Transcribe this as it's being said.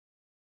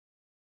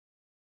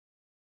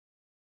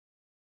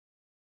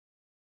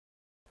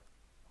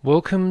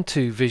Welcome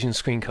to Vision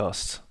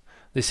Screencasts.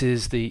 This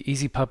is the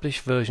Easy Publish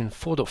version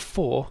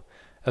 4.4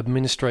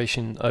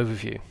 administration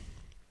overview.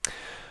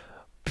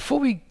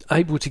 Before we are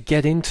able to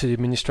get into the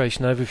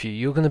administration overview,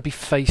 you're going to be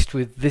faced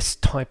with this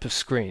type of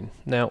screen.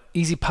 Now,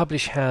 Easy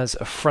Publish has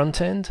a front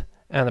end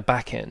and a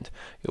back end.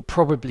 You'll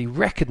probably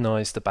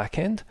recognize the back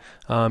end.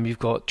 You've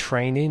got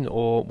training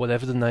or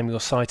whatever the name of your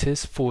site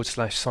is,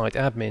 /site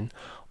admin,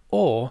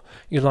 or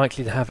you're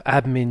likely to have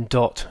admin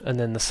dot and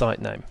then the site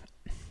name.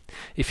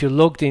 If you're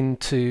logged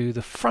into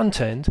the front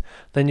end,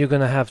 then you're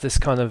going to have this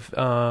kind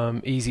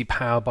of easy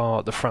power bar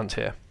at the front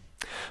here.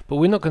 But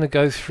we're not going to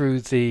go through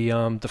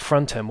the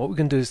front end. What we're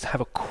going to do is have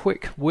a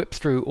quick whip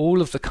through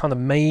all of the kind of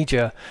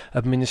major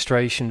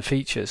administration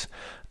features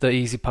that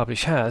Easy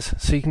Publish has,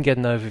 so you can get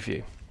an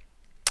overview.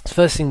 The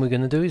first thing we're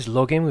going to do is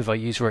log in with our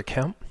user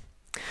account,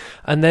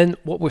 and then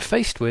what we're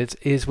faced with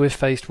is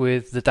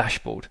the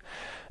dashboard.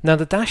 Now,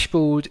 the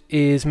dashboard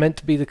is meant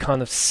to be the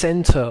kind of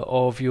center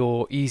of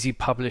your Easy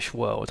Publish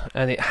world,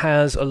 and it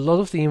has a lot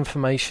of the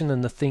information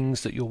and the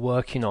things that you're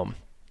working on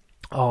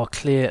are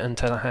clear and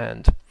to the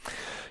hand.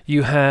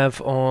 You have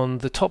on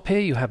the top here,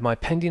 you have my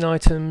pending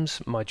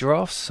items, my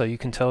drafts, so you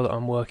can tell that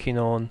I'm working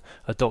on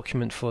a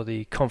document for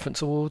the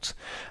conference awards,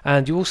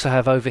 and you also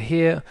have over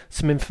here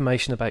some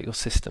information about your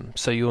system,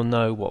 so you'll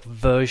know what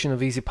version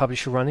of Easy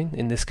Publish you're running.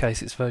 In this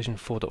case, it's version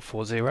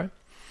 4.40.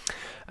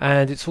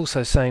 And it's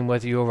also saying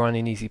whether you're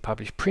running Easy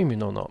Publish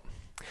Premium or not,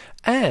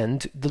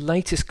 and the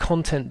latest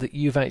content that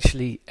you've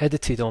actually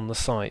edited on the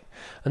site.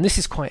 And this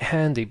is quite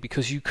handy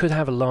because you could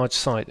have a large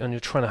site and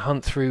you're trying to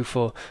hunt through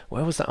for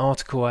where was that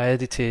article I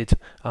edited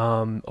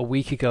a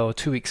week ago or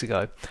 2 weeks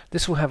ago.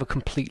 This will have a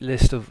complete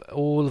list of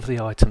all of the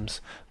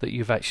items that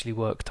you've actually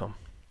worked on.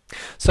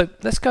 So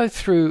let's go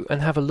through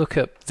and have a look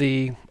at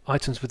the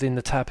items within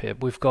the tab here.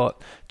 We've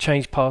got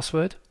change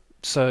password.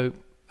 So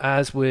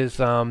as with,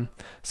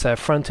 say, a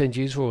front-end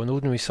user or an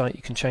ordinary site,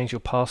 you can change your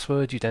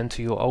password. You'd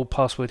enter your old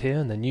password here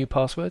and the new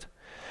password.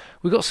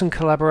 We've got some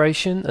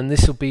collaboration, and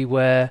this will be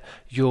where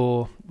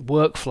your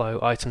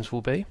workflow items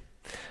will be.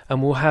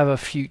 And we'll have a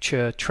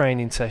future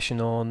training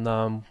session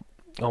on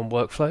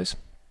workflows.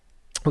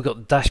 We've got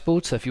the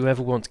dashboard, so if you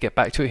ever want to get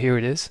back to it, here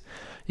it is.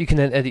 You can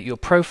then edit your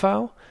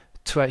profile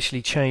to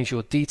actually change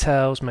your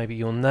details, maybe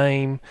your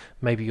name,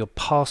 maybe your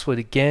password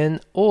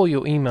again, or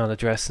your email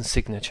address and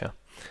signature.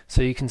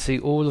 So you can see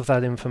all of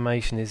that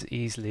information is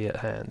easily at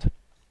hand.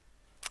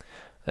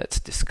 Let's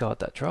discard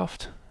that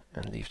draft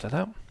and leave that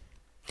out.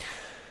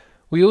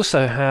 We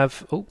also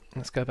have,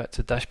 let's go back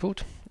to the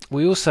dashboard.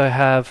 We also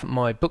have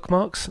my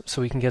bookmarks,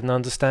 so we can get an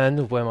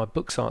understanding of where my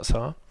bookmarks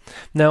are.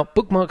 Now,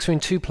 bookmarks are in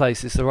two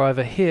places. They're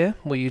either here,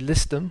 where you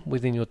list them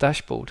within your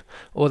dashboard,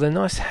 or they're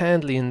nice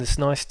handily in this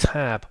nice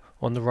tab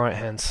on the right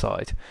hand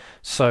side.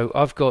 So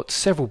I've got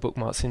several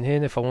bookmarks in here,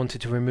 and if I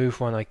wanted to remove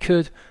one I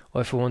could,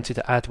 or if I wanted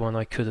to add one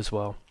I could as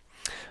well.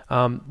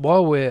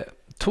 While we're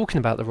talking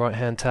about the right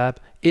hand tab,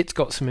 it's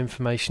got some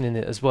information in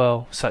it as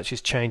well, such as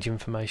change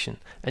information,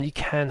 and you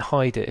can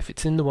hide it if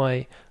it's in the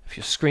way. If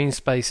your screen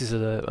space is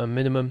at a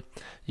minimum,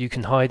 you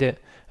can hide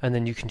it and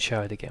then you can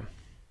show it again.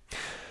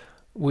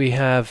 We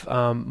have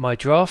my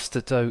drafts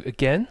that do,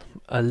 again,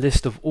 a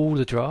list of all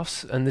the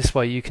drafts, and this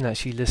way you can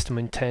actually list them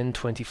in 10,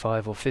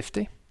 25 or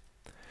 50.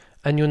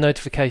 And your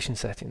notification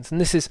settings,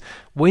 and this is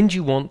when do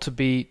you want to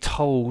be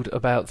told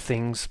about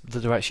things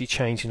that are actually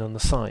changing on the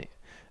site.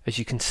 As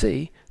you can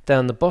see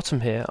down the bottom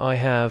here, I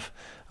have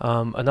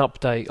an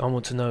update. I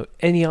want to know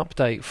any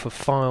update for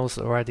files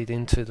that are added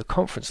into the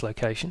conference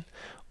location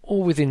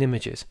or within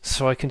images,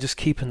 so I can just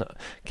keep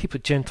a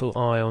gentle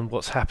eye on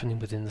what's happening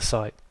within the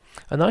site,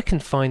 and I can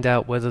find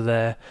out whether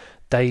they're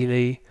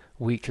daily,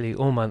 weekly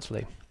or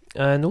monthly.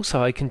 And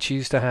also I can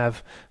choose to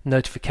have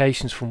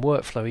notifications from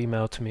workflow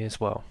emailed to me as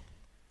well.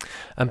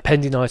 And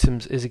pending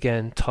items is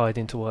again tied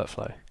into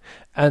workflow,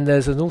 and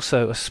there's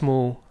also a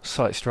small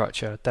site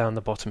structure down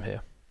the bottom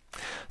here.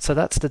 So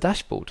that's the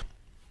dashboard.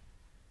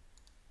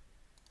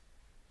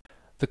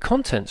 The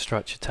content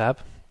structure tab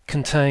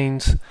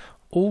contains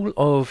all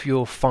of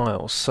your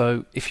files,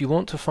 so if you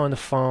want to find a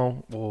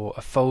file or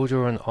a folder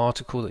or an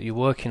article that you're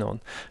working on,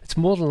 it's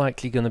more than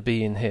likely going to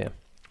be in here.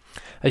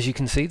 As you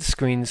can see, the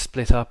screen is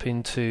split up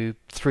into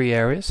three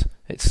areas.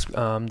 It's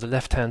the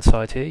left hand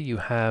side here, you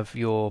have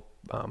your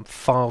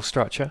file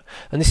structure,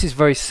 and this is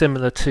very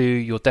similar to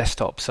your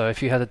desktop. So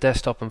if you had a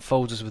desktop and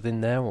folders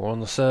within there or on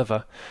the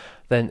server,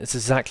 then it's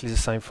exactly the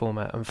same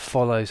format and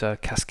follows a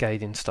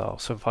cascading style.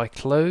 So if I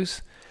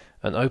close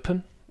and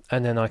open,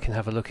 and then I can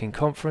have a look in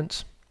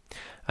conference,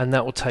 and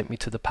that will take me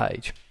to the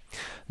page.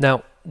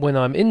 Now when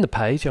I'm in the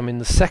page, I'm in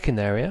the second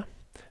area,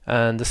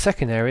 and the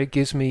second area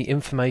gives me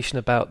information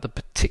about the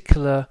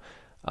particular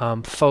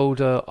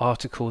folder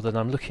article that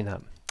I'm looking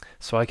at.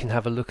 So I can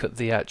have a look at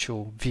the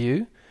actual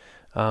view,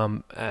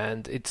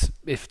 and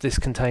if this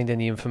contained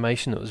any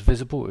information that was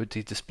visible, it would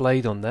be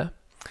displayed on there.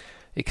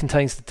 It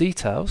contains the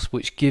details,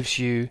 which gives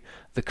you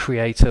the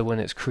creator when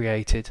it's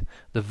created,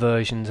 the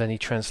versions, any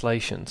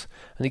translations,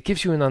 and it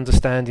gives you an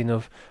understanding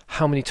of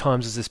how many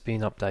times has this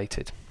been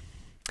updated.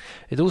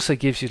 It also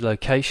gives you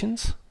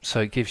locations,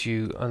 so it gives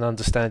you an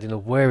understanding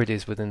of where it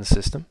is within the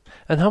system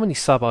and how many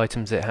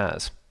sub-items it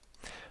has.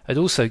 It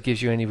also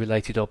gives you any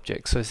related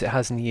objects, so as it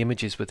has any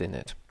images within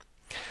it.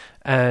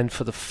 And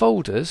for the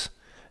folders,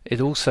 it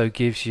also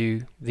gives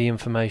you the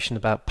information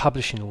about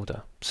publishing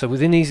order. So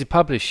within Easy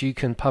Publish, you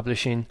can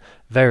publish in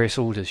various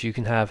orders. You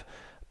can have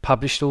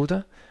published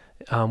order,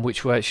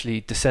 which will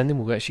actually descending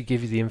will actually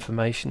give you the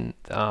information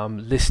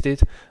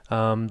listed,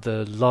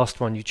 the last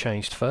one you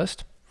changed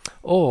first,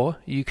 or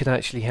you can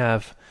actually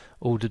have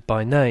ordered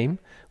by name,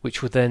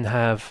 which would then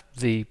have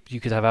you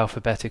could have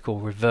alphabetic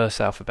or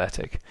reverse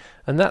alphabetic,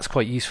 and that's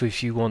quite useful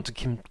if you want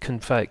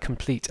to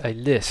complete a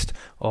list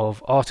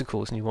of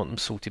articles and you want them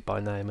sorted by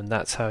name, and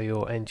that's how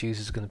your end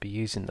users are going to be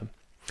using them.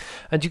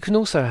 And you can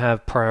also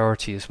have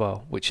priority as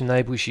well, which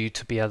enables you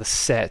to be able to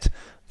set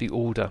the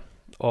order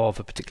of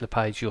a particular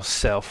page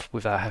yourself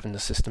without having the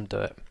system do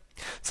it.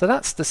 So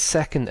that's the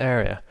second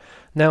area.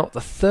 Now the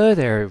third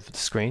area of the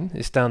screen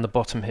is down the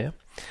bottom here,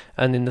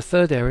 and in the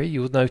third area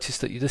you will notice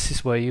that this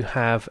is where you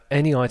have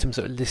any items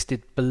that are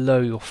listed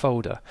below your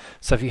folder.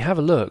 So if you have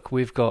a look,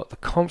 we've got the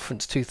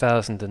Conference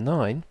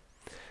 2009.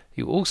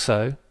 You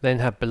also then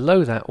have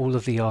below that all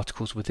of the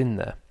articles within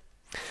there,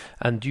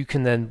 and you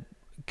can then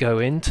go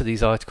into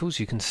these articles.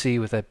 You can see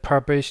if they're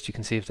published, you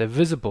can see if they're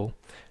visible,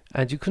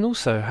 and you can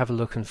also have a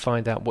look and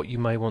find out what you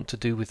may want to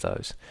do with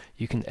those.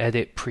 You can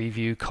edit,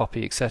 preview,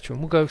 copy, etc.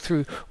 And we'll go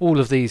through all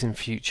of these in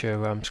future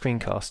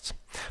screencasts.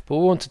 But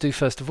what we want to do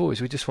first of all is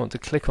we just want to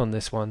click on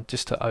this one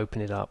just to open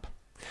it up.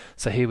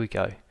 So here we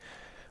go.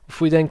 If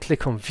we then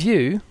click on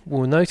View,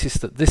 we'll notice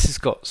that this has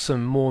got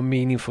some more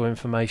meaningful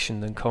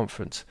information than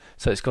Conference.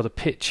 So it's got a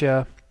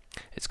picture,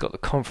 it's got the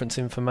conference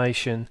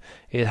information,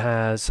 it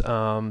has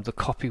the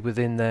copy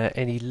within there,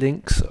 any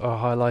links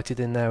are highlighted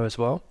in there as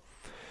well.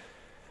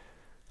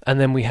 And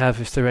then we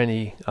have if there are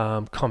any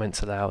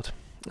comments allowed.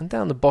 And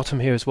down the bottom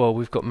here as well,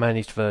 we've got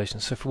managed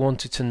versions. So if we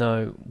wanted to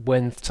know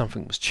when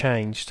something was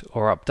changed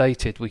or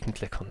updated, we can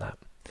click on that.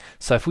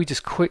 So if we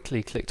just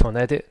quickly clicked on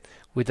edit,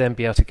 we'd then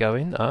be able to go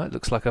in. It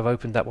looks like I've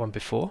opened that one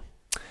before.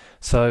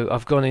 So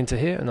I've gone into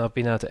here and I've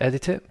been able to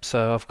edit it.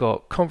 So I've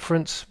got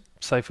conference,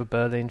 say for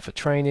Berlin, for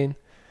training.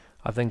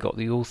 I've then got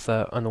the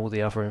author and all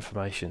the other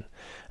information.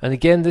 And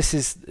again, this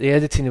is the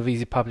editing of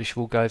Easy Publish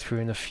we'll go through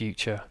in a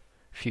future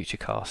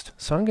cast.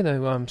 So I'm going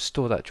to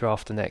store that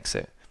draft and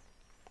exit.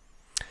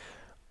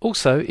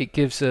 Also, it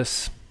gives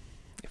us,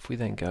 if we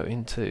then go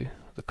into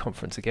the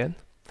conference again,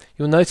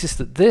 you'll notice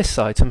that this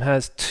item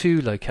has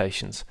two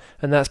locations,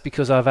 and that's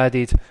because I've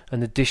added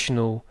an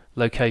additional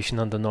location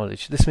under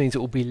knowledge. This means it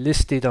will be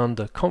listed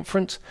under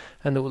conference,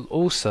 and it will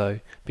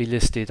also be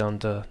listed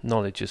under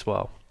knowledge as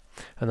well.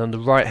 And on the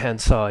right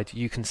hand side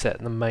you can set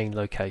the main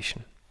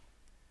location.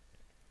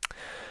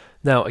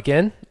 Now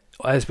again,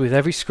 as with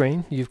every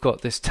screen, you've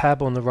got this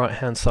tab on the right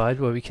hand side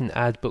where we can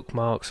add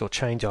bookmarks or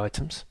change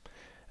items,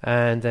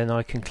 and then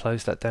I can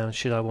close that down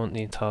should I want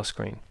the entire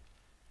screen.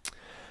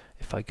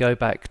 If I go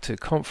back to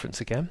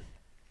conference again,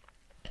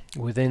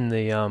 within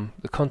the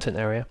content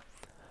area,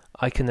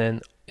 I can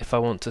then, if I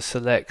want to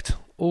select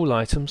all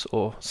items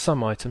or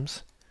some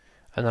items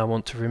and I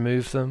want to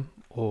remove them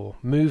or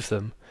move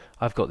them,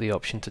 I've got the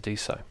option to do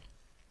so.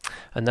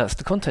 And that's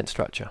the content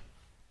structure.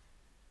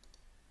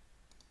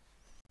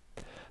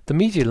 The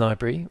media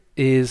library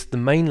is the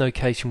main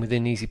location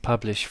within Easy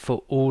Publish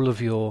for all of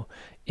your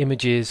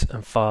images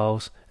and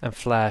files and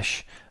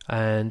Flash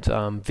and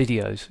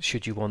videos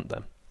should you want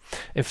them.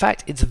 In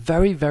fact, it's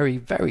very, very,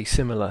 very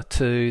similar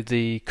to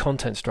the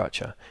content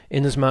structure,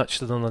 in as much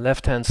that on the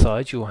left hand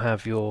side you'll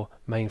have your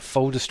main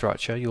folder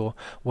structure, your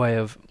way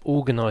of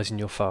organizing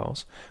your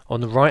files.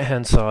 On the right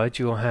hand side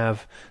you'll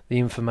have the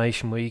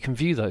information where you can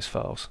view those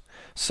files.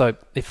 So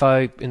if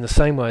I, in the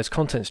same way as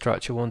content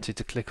structure, wanted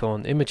to click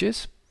on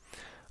images,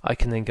 I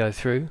can then go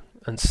through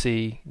and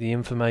see the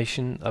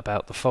information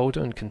about the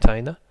folder and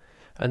container,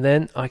 and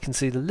then I can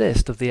see the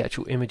list of the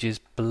actual images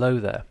below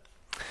there.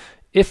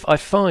 If I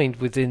find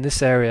within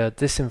this area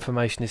this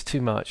information is too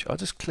much, I'll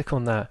just click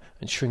on that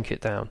and shrink it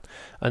down.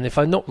 And if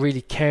I'm not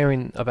really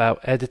caring about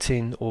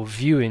editing or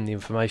viewing the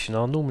information,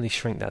 I'll normally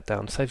shrink that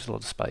down. It saves a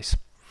lot of space.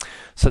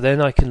 So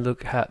then I can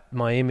look at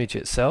my image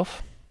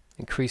itself,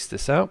 increase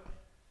this out,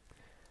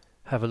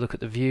 have a look at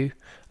the view,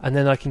 and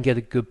then I can get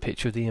a good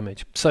picture of the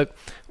image. So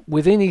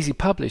within Easy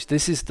Publish,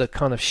 this is the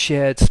kind of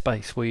shared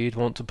space where you'd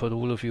want to put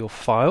all of your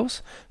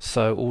files,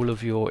 so all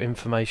of your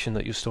information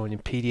that you're storing in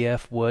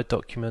PDF, Word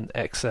document,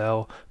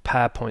 Excel,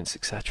 PowerPoints,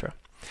 etc.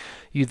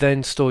 You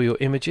then store your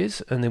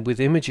images, and then with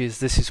images,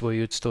 this is where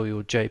you'd store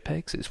your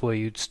JPEGs. It's where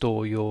you'd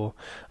store your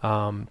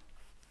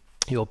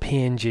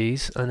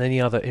PNGs and any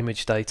other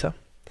image data,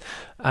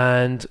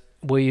 and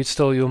where you'd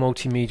store your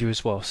multimedia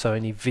as well. So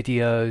any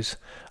videos,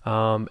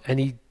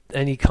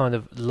 any kind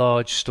of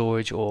large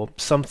storage or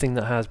something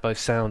that has both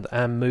sound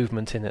and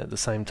movement in it at the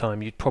same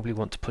time, you'd probably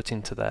want to put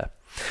into there.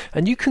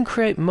 And you can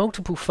create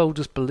multiple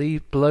folders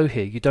below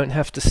here. You don't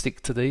have to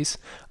stick to these.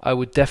 I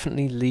would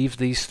definitely leave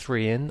these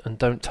three in and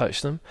don't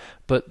touch them,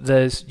 but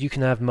you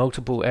can have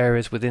multiple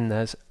areas within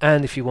theirs,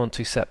 and if you want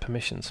to, set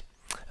permissions.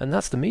 and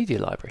that's the media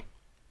library.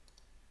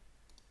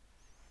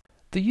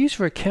 The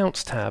User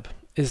Accounts tab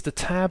is the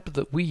tab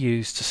that we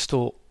use to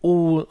store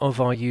all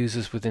of our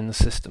users within the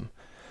system.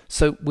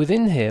 So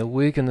within here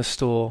we're going to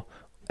store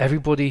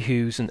everybody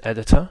who's an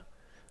editor,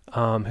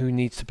 who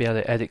needs to be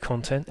able to edit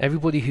content,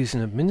 everybody who's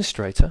an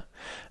administrator,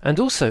 and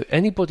also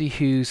anybody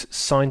who's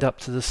signed up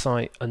to the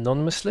site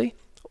anonymously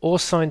or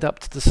signed up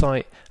to the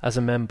site as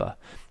a member.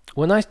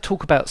 When I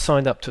talk about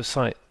signed up to a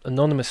site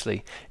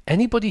anonymously,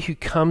 anybody who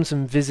comes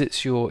and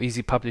visits your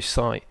Easy Publish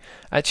site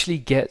actually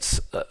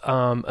gets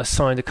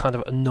assigned a kind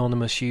of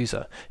anonymous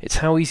user. It's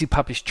how Easy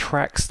Publish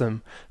tracks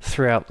them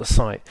throughout the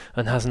site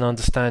and has an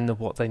understanding of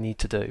what they need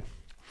to do.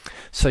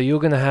 So you're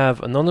going to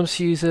have anonymous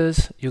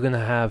users, you're going to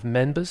have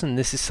members, and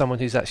this is someone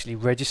who's actually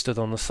registered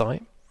on the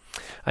site,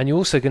 and you're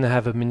also going to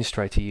have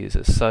administrator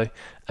users. So,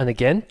 and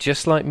again,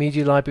 just like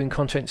Media Library and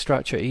Content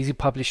Structure, Easy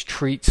Publish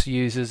treats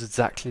users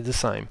exactly the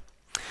same.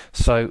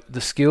 So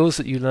the skills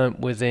that you learnt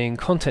within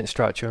Content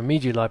Structure and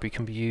Media Library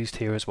can be used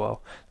here as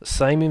well. The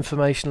same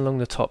information along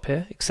the top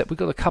here, except we've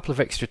got a couple of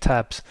extra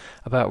tabs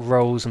about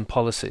roles and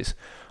policies.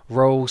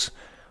 Roles,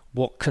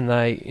 what can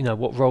they,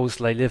 what roles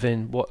they live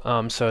in.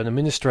 So an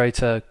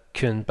administrator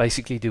can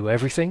basically do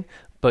everything,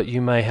 but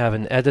you may have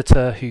an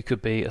editor who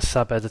could be a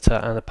sub-editor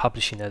and a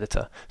publishing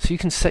editor. So you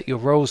can set your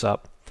roles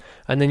up,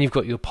 and then you've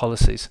got your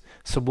policies.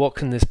 So what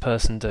can this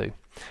person do?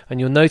 And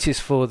you'll notice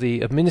for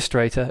the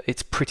administrator,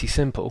 it's pretty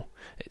simple.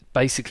 It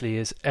basically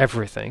is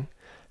everything.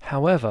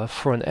 However,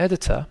 for an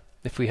editor,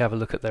 if we have a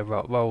look at their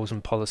roles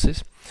and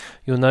policies,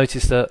 you'll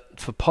notice that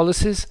for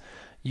policies,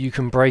 you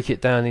can break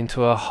it down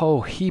into a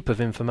whole heap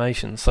of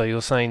information. So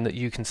you're saying that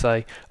you can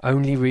say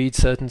only read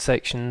certain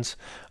sections,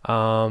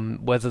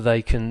 whether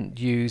they can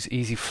use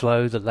Easy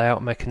Flow, the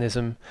layout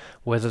mechanism,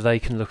 whether they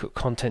can look at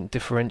content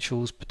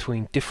differentials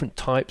between different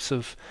types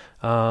of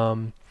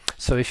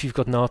so if you've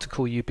got an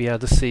article, you'll be able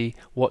to see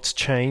what's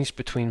changed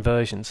between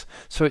versions.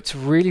 So it's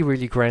really,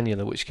 really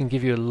granular, which can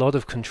give you a lot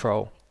of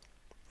control.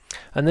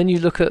 And then you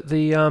look at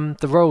the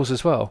roles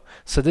as well.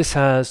 So this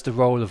has the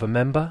role of a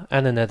member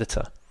and an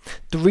editor.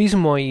 The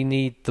reason why you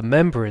need the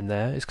member in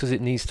there is because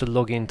it needs to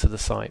log into the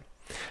site.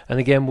 And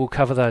again, we'll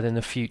cover that in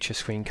a future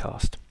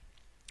screencast.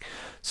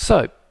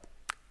 So,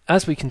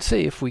 as we can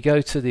see, if we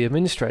go to the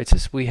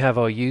administrators, we have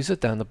our user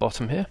down the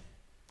bottom here.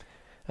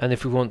 And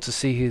if we want to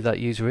see who that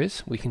user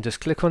is, we can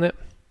just click on it.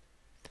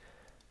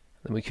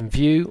 Then we can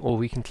view, or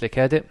we can click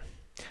edit.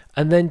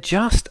 And then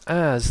just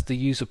as the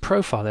user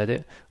profile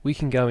edit, we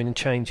can go in and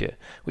change it.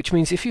 Which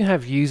means if you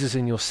have users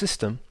in your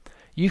system,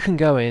 you can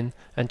go in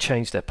and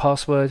change their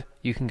password,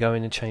 you can go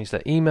in and change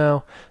their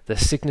email, their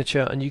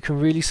signature, and you can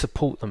really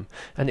support them.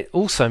 And it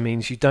also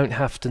means you don't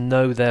have to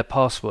know their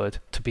password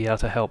to be able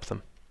to help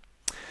them.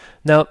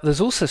 Now, there's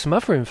also some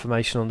other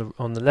information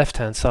on the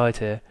left-hand side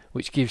here,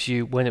 which gives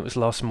you when it was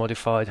last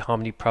modified, how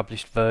many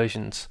published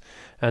versions,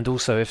 and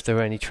also if there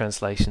are any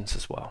translations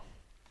as well.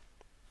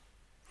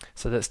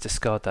 So let's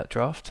discard that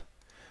draft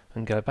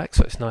and go back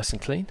so it's nice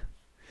and clean.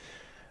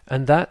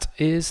 And that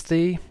is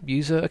the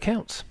user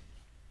accounts.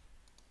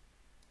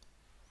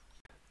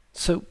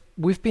 So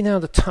we've been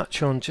able to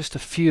touch on just a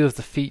few of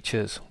the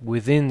features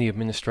within the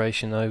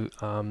administration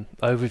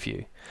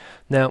overview.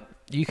 Now,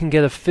 you can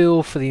get a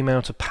feel for the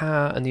amount of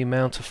power and the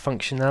amount of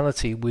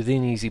functionality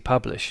within Easy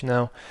Publish.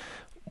 Now,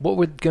 what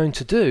we're going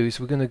to do is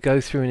we're going to go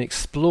through and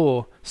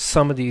explore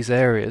some of these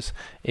areas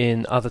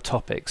in other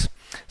topics.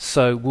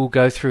 So we'll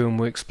go through and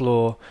we'll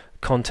explore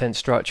content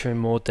structure in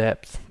more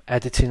depth,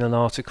 editing an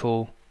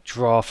article,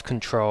 draft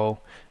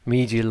control,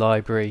 media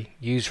library,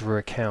 user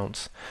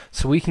accounts.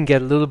 So we can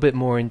get a little bit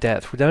more in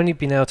depth. We've only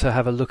been able to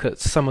have a look at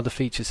some of the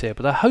features here,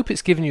 but I hope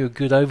it's given you a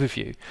good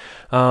overview.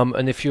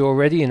 And if you're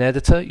already an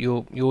editor,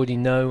 you already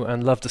know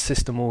and love the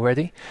system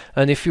already.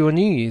 And if you're a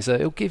new user,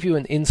 it'll give you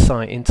an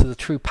insight into the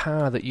true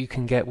power that you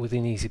can get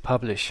within Easy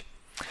Publish.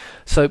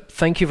 So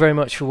thank you very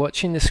much for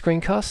watching this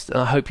screencast, and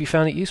I hope you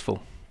found it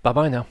useful. Bye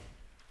bye now.